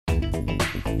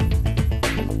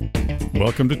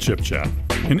Welcome to Chip Chat,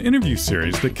 an interview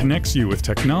series that connects you with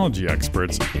technology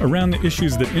experts around the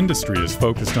issues that industry is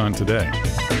focused on today.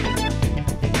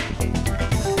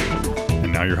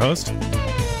 And now your host,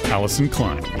 Allison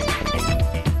Klein.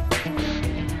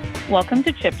 Welcome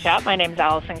to Chip Chat. My name is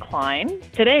Allison Klein.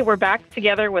 Today we're back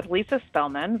together with Lisa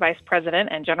Spellman, Vice President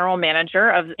and General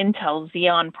Manager of Intel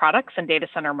Xeon Products and Data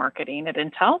Center Marketing at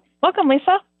Intel. Welcome,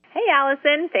 Lisa. Hey,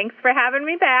 Allison. Thanks for having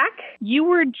me back. You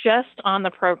were just on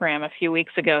the program a few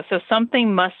weeks ago, so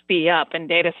something must be up in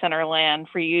data center land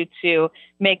for you to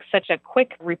make such a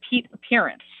quick repeat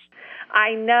appearance.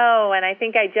 I know, and I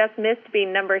think I just missed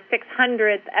being number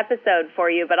 600th episode for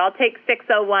you, but I'll take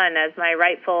 601 as my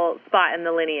rightful spot in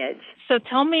the lineage. So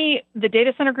tell me, the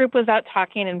Data Center Group was out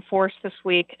talking in force this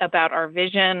week about our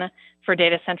vision for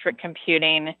data-centric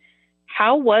computing.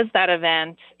 How was that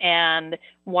event, and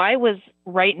why was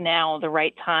right now the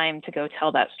right time to go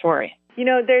tell that story? You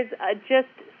know, there's just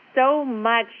so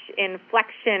much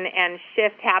inflection and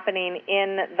shift happening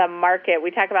in the market. We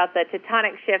talk about the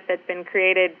tectonic shift that's been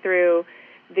created through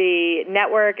the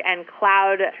network and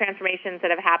cloud transformations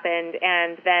that have happened,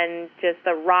 and then just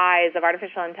the rise of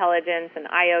artificial intelligence and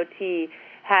IoT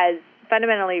has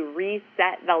fundamentally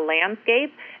reset the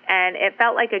landscape, and it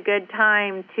felt like a good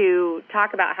time to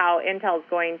talk about how Intel is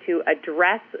going to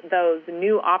address those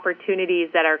new opportunities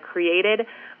that are created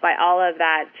by all of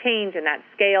that change and that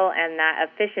scale and that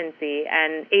efficiency,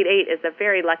 and 88 is a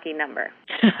very lucky number.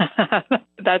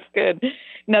 That's good.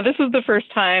 Now, this is the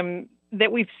first time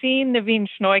that we've seen Navin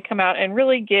Shenoy come out and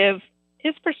really give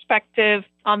his perspective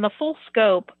on the full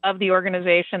scope of the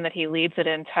organization that he leads at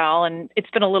Intel. And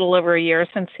it's been a little over a year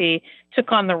since he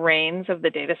took on the reins of the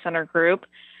data center group.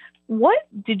 What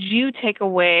did you take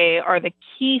away are the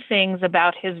key things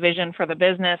about his vision for the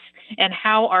business and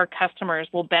how our customers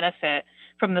will benefit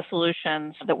from the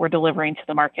solutions that we're delivering to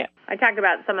the market? I talked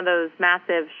about some of those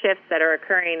massive shifts that are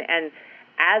occurring, and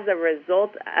as a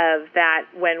result of that,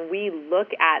 when we look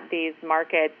at these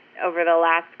markets over the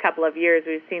last couple of years,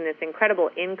 we've seen this incredible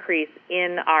increase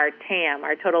in our TAM,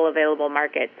 our total available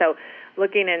market. So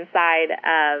looking inside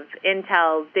of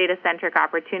Intel's data-centric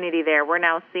opportunity there, we're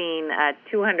now seeing a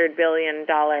 $200 billion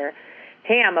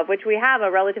TAM, of which we have a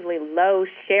relatively low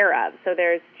share of. So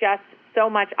there's just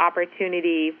so much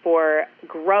opportunity for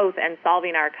growth and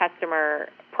solving our customer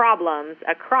problems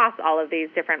across all of these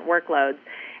different workloads.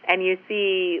 And you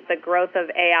see the growth of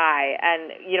AI.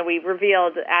 And, you know, we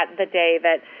revealed at the day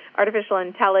that artificial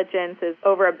intelligence is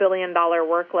over $1 billion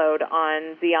workload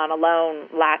on Xeon alone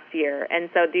last year.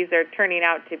 And so these are turning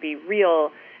out to be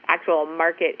real, actual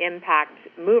market impact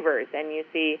movers. And you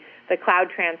see the cloud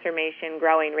transformation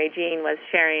growing. Regine was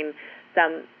sharing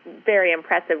some very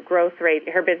impressive growth rate.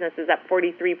 Her business is up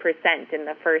 43% in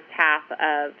the first half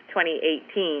of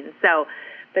 2018. So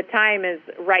the time is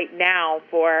right now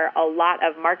for a lot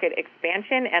of market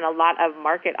expansion and a lot of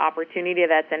market opportunity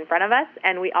that's in front of us.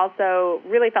 And we also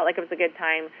really felt like it was a good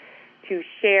time to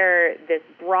share this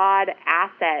broad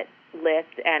asset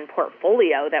list and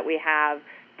portfolio that we have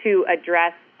to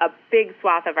address a big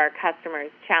swath of our customers'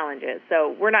 challenges.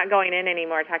 So we're not going in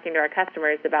anymore talking to our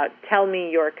customers about, tell me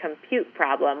your compute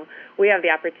problem. We have the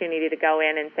opportunity to go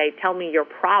in and say, tell me your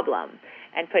problem,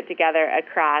 and put together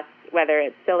across whether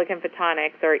it's silicon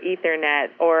photonics or Ethernet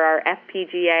or our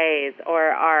FPGAs or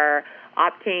our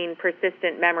Optane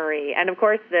persistent memory, and of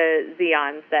course the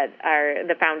Xeons that are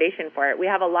the foundation for it. We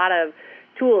have a lot of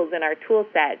tools in our tool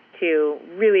set to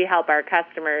really help our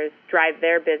customers drive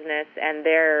their business and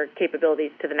their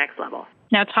capabilities to the next level.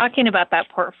 Now, talking about that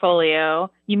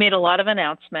portfolio, you made a lot of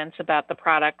announcements about the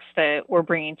products that we're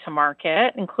bringing to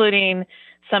market, including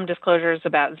some disclosures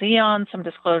about Xeon, some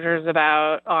disclosures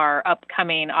about our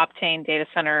upcoming Optane data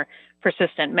center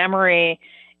persistent memory,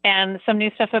 and some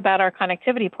new stuff about our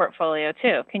connectivity portfolio,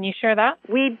 too. Can you share that?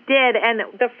 We did, and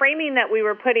the framing that we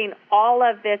were putting all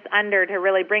of this under to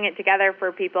really bring it together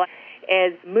for people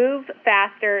is move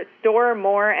faster, store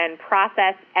more, and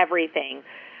process everything.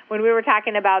 When we were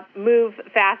talking about move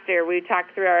faster, we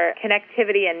talked through our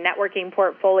connectivity and networking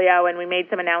portfolio, and we made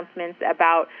some announcements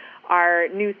about our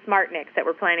new SmartNICs that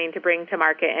we're planning to bring to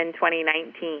market in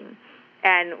 2019.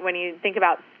 And when you think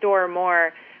about store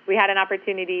more, we had an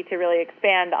opportunity to really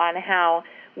expand on how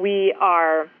we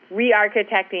are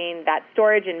re-architecting that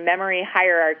storage and memory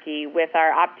hierarchy with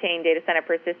our Optane data center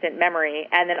persistent memory,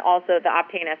 and then also the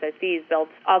Optane SSDs built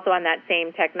also on that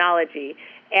same technology.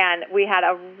 And we had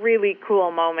a really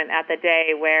cool moment at the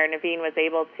day where Navin was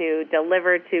able to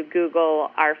deliver to Google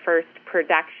our first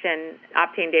production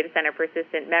Optane data center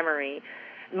persistent memory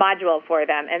module for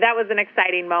them. And that was an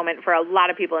exciting moment for a lot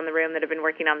of people in the room that have been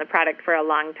working on the product for a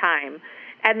long time.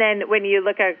 And then when you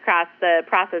look across the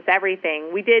process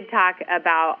everything, we did talk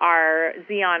about our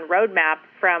Xeon roadmap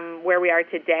from where we are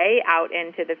today out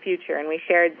into the future. And we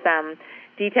shared some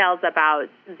details about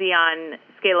Xeon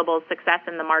Scalable's success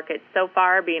in the market so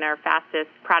far, being our fastest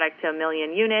product to 1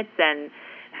 million units, and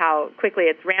how quickly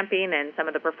it's ramping and some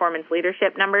of the performance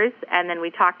leadership numbers. And then we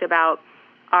talked about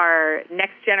our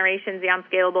next generation Xeon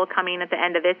Scalable coming at the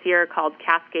end of this year called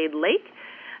Cascade Lake.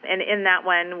 And in that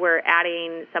one, we're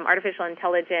adding some artificial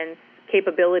intelligence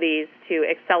capabilities to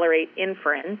accelerate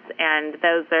inference, and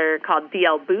those are called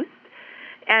DL Boost.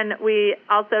 And we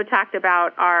also talked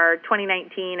about our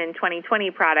 2019 and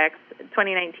 2020 products.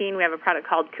 2019, we have a product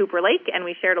called Cooper Lake, and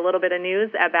we shared a little bit of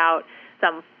news about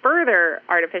some further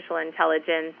artificial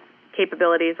intelligence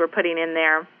capabilities we're putting in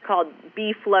there called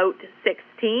BFloat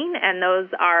 16, and those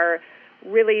are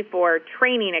really for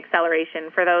training acceleration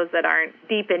for those that aren't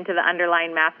deep into the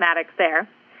underlying mathematics there.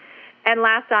 And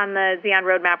last on the Xeon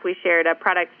roadmap, we shared a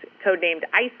product codenamed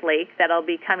Ice Lake that'll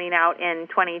be coming out in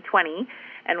 2020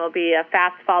 and will be a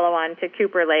fast follow-on to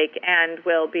Cooper Lake and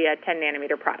will be a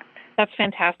 10-nanometer product. That's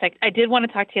fantastic. I did want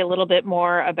to talk to you a little bit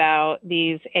more about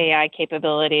these AI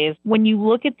capabilities. When you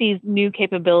look at these new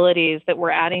capabilities that we're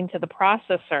adding to the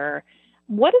processor,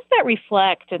 what does that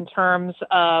reflect in terms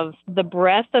of the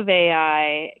breadth of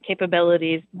AI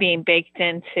capabilities being baked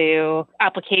into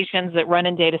applications that run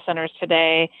in data centers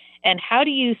today? And how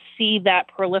do you see that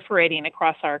proliferating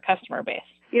across our customer base?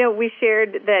 You know, we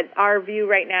shared that our view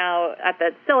right now at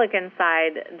the silicon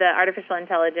side, the artificial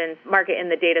intelligence market in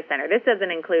the data center, this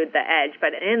doesn't include the edge,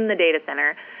 but in the data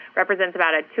center, represents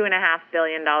about a $2.5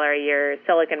 billion a year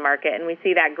silicon market. And we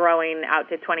see that growing out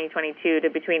to 2022 to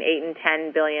between $8 and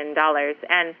 $10 billion.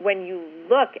 And when you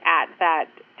look at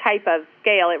that type of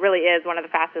scale, it really is one of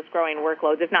the fastest growing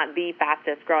workloads, if not the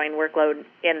fastest growing workload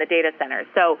in the data center.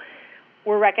 So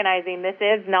we're recognizing this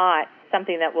is not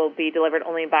something that will be delivered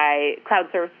only by cloud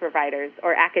service providers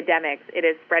or academics. It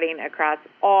is spreading across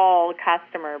all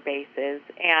customer bases,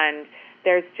 and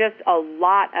there's just a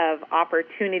lot of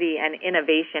opportunity and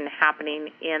innovation happening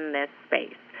in this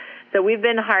space. So we've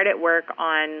been hard at work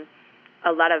on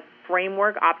a lot of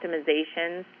framework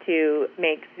optimizations to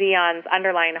make Xeon's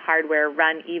underlying hardware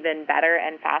run even better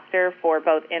and faster for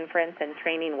both inference and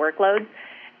training workloads.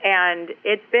 And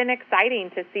it's been exciting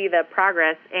to see the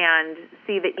progress and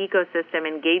see the ecosystem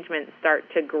engagement start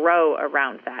to grow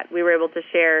around that. We were able to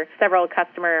share several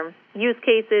customer use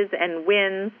cases and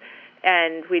wins,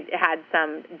 and we had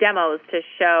some demos to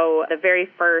show the very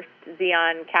first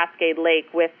Xeon Cascade Lake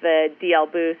with the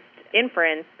DL Boost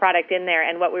inference product in there.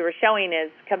 And what we were showing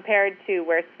is compared to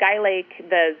where Skylake,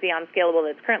 the Xeon Scalable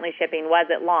that's currently shipping, was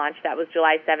at launch, that was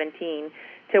July 17,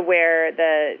 to where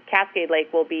the Cascade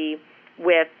Lake will be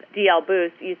with DL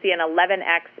Boost, you see an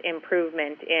 11x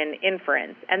improvement in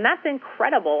inference. And that's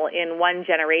incredible in one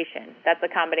generation. That's a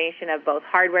combination of both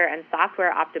hardware and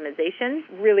software optimizations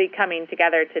really coming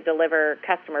together to deliver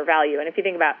customer value. And if you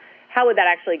think about how would that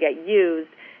actually get used,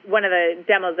 one of the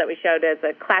demos that we showed is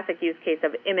a classic use case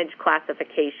of image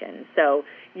classification. So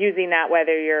using that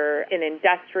whether you're an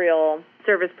industrial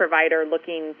service provider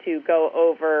looking to go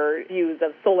over views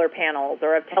of solar panels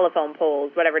or of telephone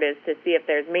poles, whatever it is, to see if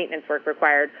there's maintenance work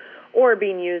required, or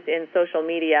being used in social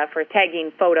media for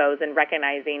tagging photos and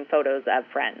recognizing photos of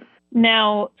friends.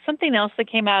 Now, something else that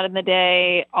came out in the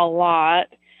day a lot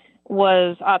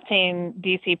was Optane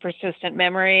DC persistent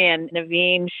memory, and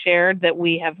Navin shared that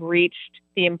we have reached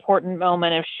the important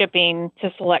moment of shipping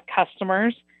to select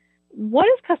customers. What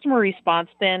has customer response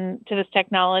been to this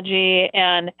technology,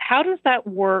 and how does that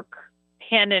work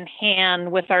hand in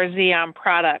hand with our Xeon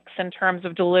products in terms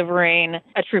of delivering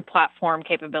a true platform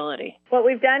capability? What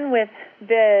we've done with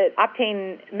the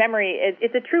Optane memory is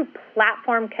it's a true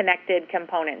platform-connected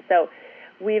component. So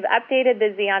we've updated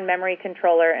the Xeon memory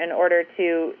controller in order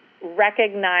to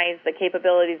recognize the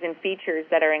capabilities and features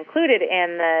that are included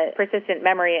in the persistent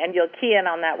memory, and you'll key in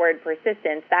on that word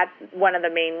persistence. That's one of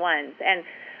the main ones. And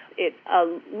it's a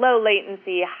low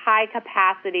latency, high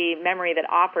capacity memory that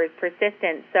offers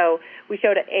persistence. So we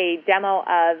showed a demo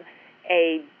of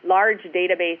a large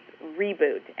database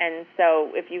reboot. And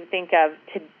so if you think of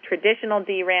traditional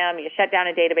DRAM, you shut down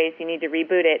a database, you need to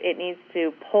reboot it. It needs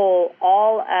to pull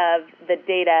all of the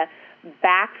data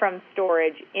back from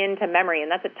storage into memory,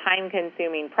 and that's a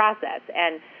time-consuming process.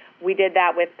 And we did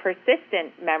that with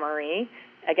persistent memory.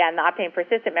 Again, the Optane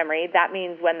persistent memory, that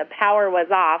means when the power was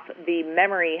off, the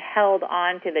memory held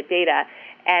on to the data,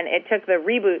 and it took the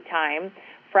reboot time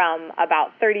from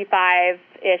about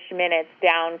 35-ish minutes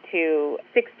down to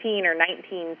 16 or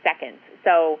 19 seconds.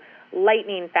 So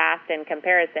lightning fast in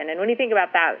comparison. And when you think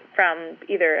about that from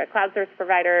either a cloud service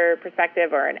provider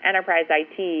perspective or an enterprise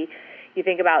IT, you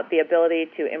think about the ability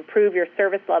to improve your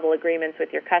service level agreements with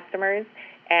your customers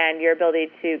and your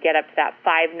ability to get up to that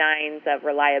 5 nines of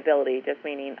reliability, just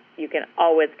meaning you can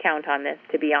always count on this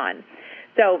to be on.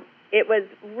 So it was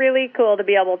really cool to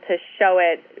be able to show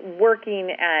it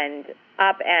working and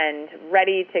up and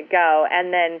ready to go.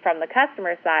 And then from the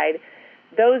customer side,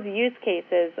 those use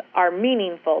cases are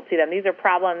meaningful to them. These are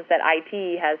problems that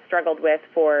IT has struggled with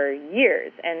for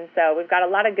years. And so we've got a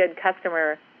lot of good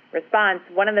customer response.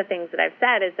 One of the things that I've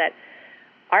said is that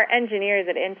our engineers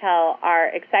at Intel are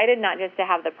excited not just to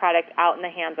have the product out in the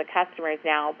hands of customers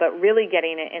now, but really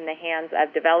getting it in the hands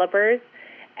of developers.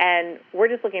 And we're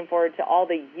just looking forward to all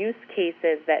the use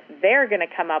cases that they're going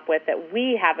to come up with that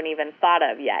we haven't even thought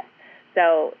of yet.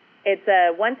 So it's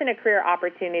a once-in-a-career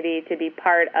opportunity to be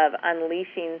part of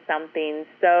unleashing something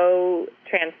so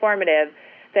transformative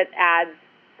that adds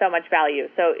so much value.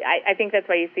 So I think that's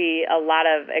why you see a lot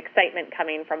of excitement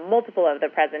coming from multiple of the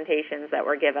presentations that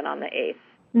were given on the 8th.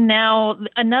 Now,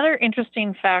 another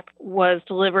interesting fact was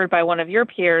delivered by one of your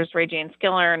peers, Ray-Jane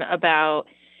Skillern, about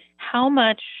how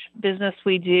much business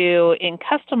we do in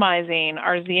customizing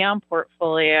our Xeon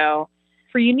portfolio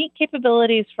for unique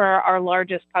capabilities for our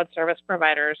largest cloud service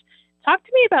providers. Talk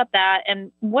to me about that,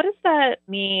 and what does that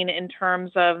mean in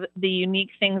terms of the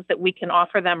unique things that we can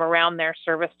offer them around their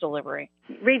service delivery?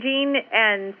 Ray-Jane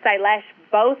and Sailesh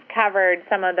both covered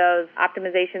some of those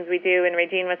optimizations we do, and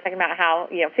Ray-Jane was talking about how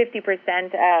 50%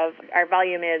 of our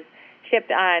volume is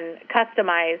shipped on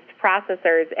customized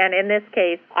processors, and in this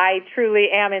case, I truly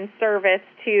am in service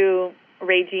to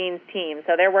Ray-Jane's team.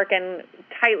 So they're working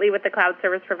tightly with the cloud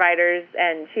service providers,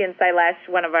 and she and Sailesh,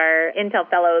 one of our Intel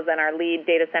fellows and our lead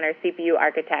data center CPU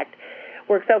architect,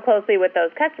 work so closely with those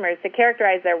customers to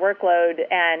characterize their workload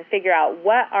and figure out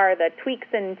what are the tweaks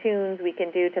and tunes we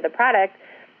can do to the product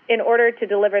in order to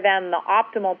deliver them the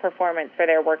optimal performance for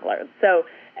their workloads. So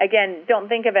again, don't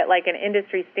think of it like an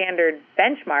industry standard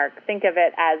benchmark. Think of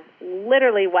it as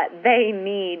literally what they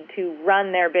need to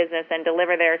run their business and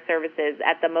deliver their services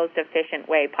at the most efficient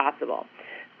way possible.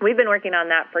 We've been working on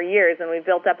that for years, and we've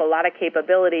built up a lot of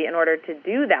capability in order to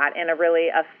do that in a really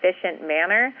efficient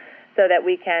manner so that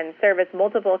we can service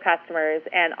multiple customers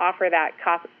and offer that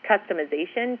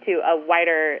customization to a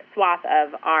wider swath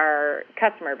of our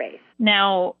customer base.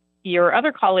 Now, your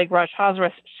other colleague, Raj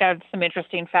Hazra, shared some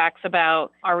interesting facts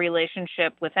about our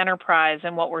relationship with enterprise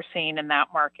and what we're seeing in that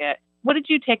market. What did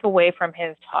you take away from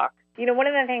his talk? One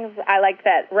of the things I liked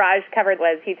that Raj covered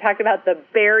was he talked about the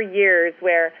bare years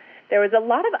where there was a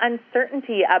lot of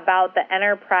uncertainty about the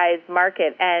enterprise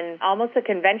market and almost a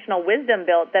conventional wisdom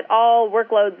built that all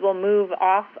workloads will move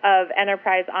off of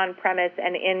enterprise on-premise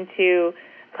and into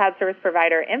cloud service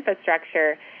provider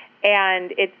infrastructure.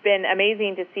 And it's been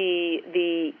amazing to see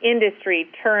the industry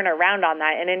turn around on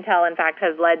that. And Intel, in fact,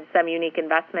 has led some unique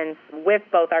investments with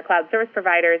both our cloud service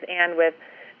providers and with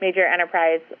major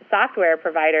enterprise software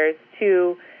providers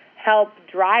to help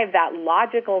drive that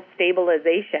logical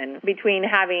stabilization between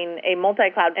having a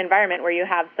multi-cloud environment where you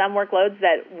have some workloads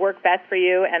that work best for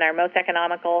you and are most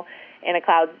economical in a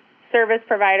cloud service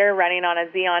provider running on a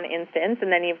Xeon instance,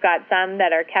 and then you've got some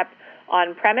that are kept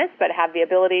on-premise but have the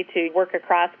ability to work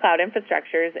across cloud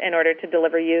infrastructures in order to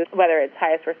deliver you, whether it's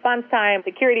highest response time,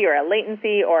 security, or a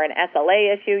latency, or an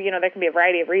SLA issue. There can be a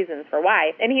variety of reasons for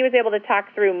why. And he was able to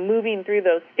talk through moving through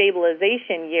those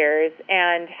stabilization years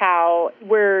and how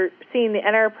we're seeing the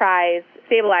enterprise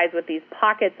stabilize with these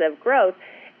pockets of growth.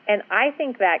 And I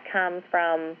think that comes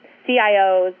from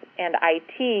CIOs and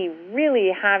IT really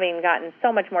having gotten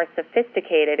so much more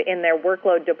sophisticated in their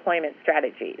workload deployment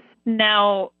strategies.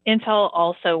 Now, Intel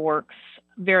also works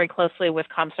very closely with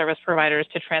comm service providers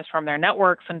to transform their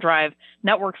networks and drive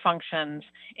network functions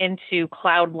into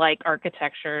cloud-like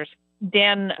architectures.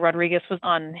 Dan Rodriguez was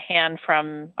on hand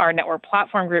from our network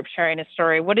platform group sharing his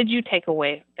story. What did you take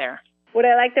away there? What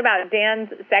I liked about Dan's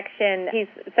section, he's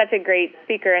such a great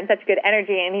speaker and such good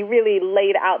energy, and he really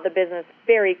laid out the business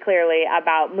very clearly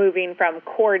about moving from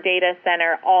core data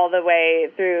center all the way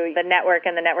through the network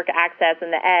and the network access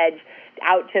and the edge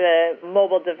out to the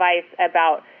mobile device,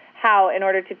 about how in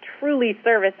order to truly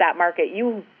service that market,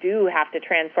 you do have to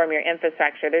transform your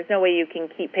infrastructure. There's no way you can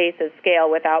keep pace of scale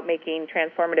without making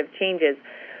transformative changes.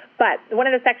 But one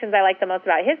of the sections I liked the most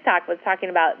about his talk was talking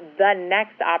about the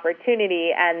next opportunity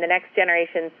and the next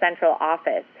generation central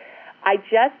office. I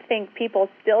just think people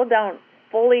still don't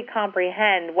fully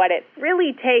comprehend what it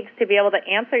really takes to be able to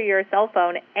answer your cell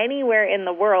phone anywhere in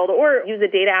the world or use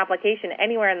a data application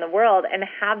anywhere in the world and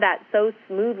have that so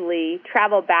smoothly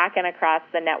travel back and across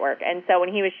the network. And so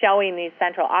when he was showing these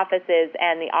central offices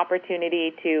and the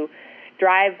opportunity to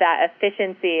drive that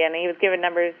efficiency, and he was given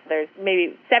numbers, there's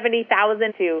maybe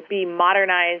 70,000 to be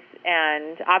modernized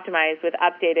and optimized with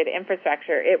updated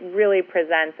infrastructure, it really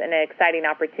presents an exciting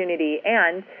opportunity,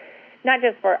 and not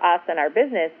just for us and our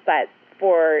business, but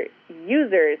for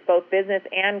users, both business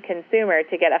and consumer,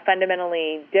 to get a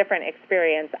fundamentally different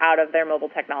experience out of their mobile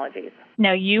technologies.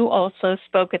 Now, you also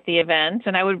spoke at the event,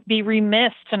 and I would be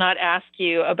remiss to not ask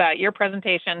you about your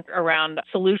presentation around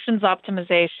solutions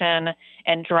optimization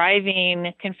and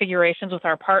driving configurations with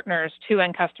our partners to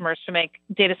end customers to make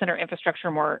data center infrastructure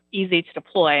more easy to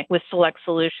deploy with select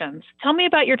solutions. Tell me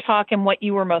about your talk and what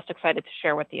you were most excited to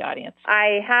share with the audience.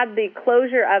 I had the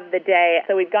closure of the day,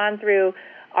 so we'd gone through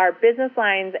our business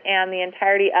lines and the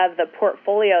entirety of the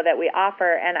portfolio that we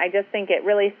offer, and I just think it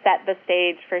really set the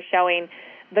stage for showing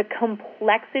the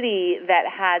complexity that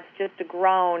has just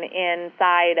grown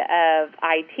inside of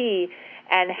IT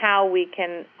and how we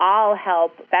can all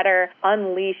help better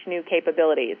unleash new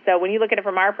capabilities. So when you look at it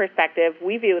from our perspective,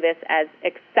 we view this as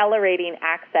accelerating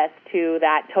access to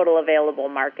that total available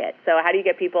market. So how do you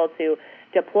get people to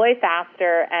deploy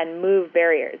faster and move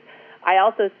barriers? I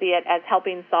also see it as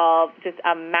helping solve just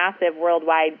a massive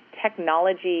worldwide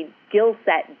technology skill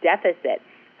set deficit.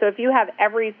 So if you have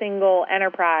every single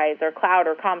enterprise or cloud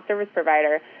or comm service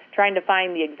provider trying to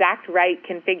find the exact right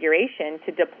configuration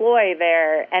to deploy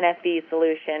their NFV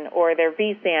solution or their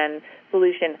vSAN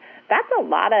solution, that's a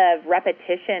lot of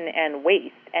repetition and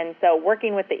waste. And so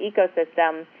working with the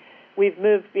ecosystem, we've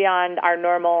moved beyond our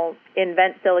normal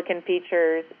invent silicon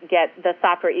features, get the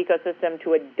software ecosystem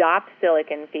to adopt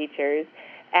silicon features,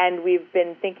 and we've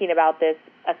been thinking about this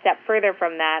a step further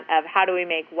from that of how do we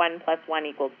make 1 +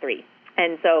 1 = 3.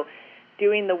 And so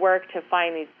doing the work to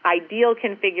find these ideal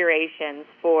configurations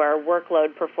for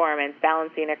workload performance,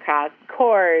 balancing across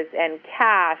cores and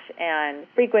cache and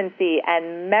frequency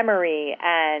and memory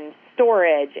and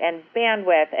storage and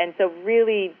bandwidth, and so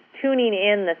really tuning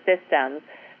in the systems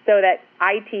so that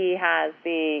IT has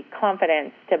the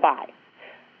confidence to buy.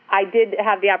 I did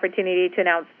have the opportunity to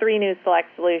announce 3 new select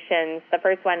solutions, the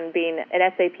first one being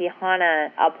an SAP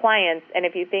HANA appliance. And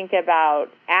if you think about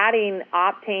adding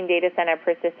Optane Data Center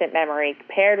persistent memory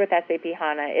paired with SAP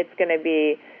HANA, it's going to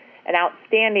be an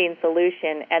outstanding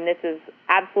solution. And this is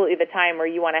absolutely the time where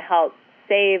you want to help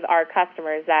save our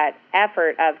customers that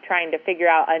effort of trying to figure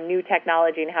out a new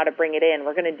technology and how to bring it in.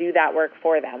 We're going to do that work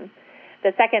for them.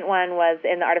 The second one was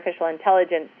in the artificial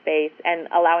intelligence space and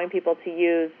allowing people to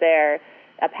use their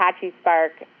Apache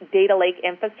Spark data lake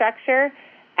infrastructure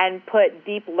and put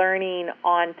deep learning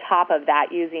on top of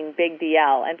that using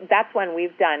BigDL. And that's when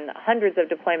we've done hundreds of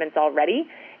deployments already.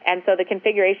 And so the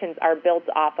configurations are built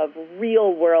off of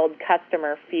real-world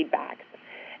customer feedback.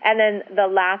 And then the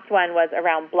last one was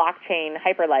around blockchain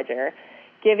Hyperledger,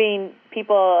 giving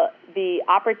people the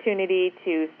opportunity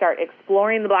to start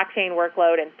exploring the blockchain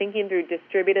workload and thinking through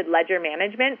distributed ledger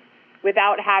management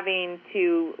without having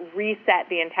to reset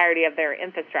the entirety of their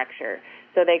infrastructure.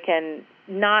 So they can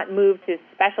not move to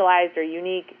specialized or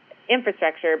unique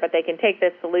infrastructure, but they can take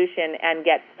this solution and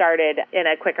get started in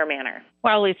a quicker manner.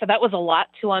 Wow, Lisa, that was a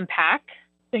lot to unpack.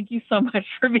 Thank you so much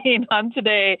for being on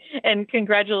today, and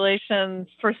congratulations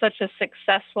for such a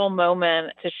successful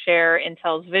moment to share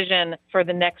Intel's vision for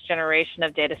the next generation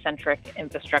of data-centric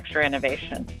infrastructure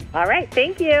innovation. All right,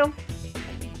 thank you.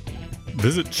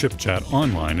 Visit ChipChat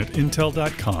online at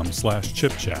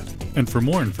intel.com/chipchat. And for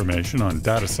more information on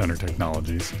data center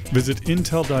technologies, visit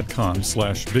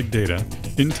intel.com/bigdata,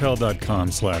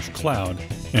 intel.com/cloud,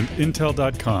 and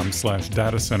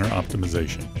intel.com/data center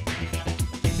optimization.